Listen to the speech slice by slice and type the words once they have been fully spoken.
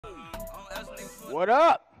What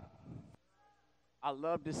up? I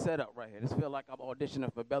love this setup right here. This feel like I'm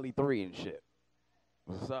auditioning for Belly 3 and shit.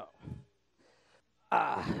 What's up?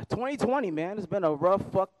 2020, man. It's been a rough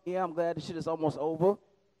fuck year. I'm glad this shit is almost over.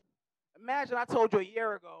 Imagine I told you a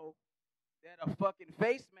year ago that a fucking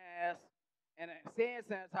face mask and a hand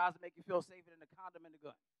sanitizer make you feel safer than a condom and a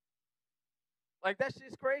gun. Like, that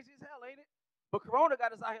shit's crazy as hell, ain't it? But Corona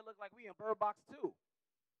got us out here look like we in Bird Box 2.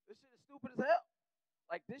 This shit is stupid as hell.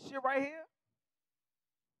 Like, this shit right here,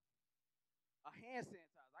 a hand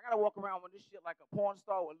sanitizer. I gotta walk around with this shit like a porn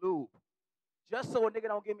star with lube. Just so a nigga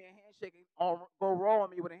don't give me a handshake and go raw on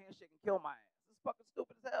me with a handshake and kill my ass. This is fucking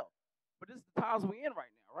stupid as hell. But this is the times we in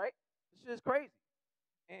right now, right? This shit is crazy.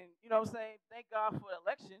 And, you know what I'm saying? Thank God for the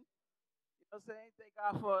election. You know what I'm saying? Thank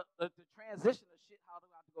God for the transition of shit, how it's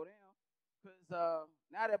about to go down. Because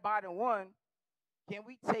now that Biden won, can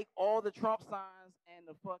we take all the Trump signs and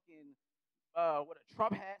the fucking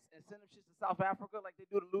Trump hats and send them shit to South Africa like they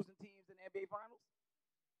do the losing teams in the NBA Finals?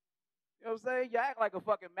 You know what I'm saying? You act like a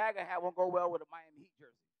fucking MAGA hat won't go well with a Miami Heat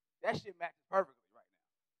jersey. That shit matches perfectly right now.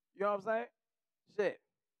 You know what I'm saying? Shit.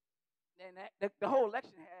 And the whole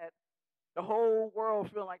election had the whole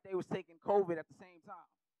world feeling like they was taking COVID at the same time.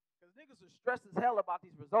 Because niggas was stressed as hell about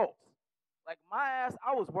these results. Like, my ass,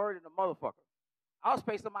 I was worried in the motherfucker. I was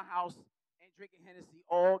pacing my house and drinking Hennessy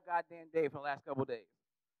all goddamn day for the last couple of days.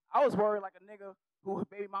 I was worried like a nigga who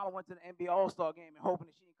baby mama went to the NBA All-Star game and hoping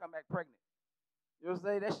that she didn't come back pregnant. You know what I'm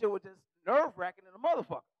saying? That shit was just nerve-wracking in the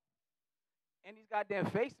motherfucker. And these goddamn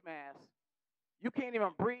face masks, you can't even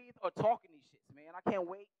breathe or talk in these shits, man. I can't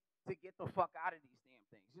wait to get the fuck out of these damn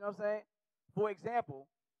things. You know what I'm saying? For example,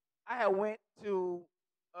 I had went to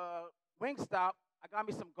Wingstop. I got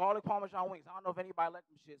me some garlic Parmesan wings. I don't know if anybody like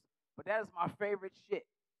them shits, but that is my favorite shit.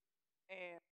 And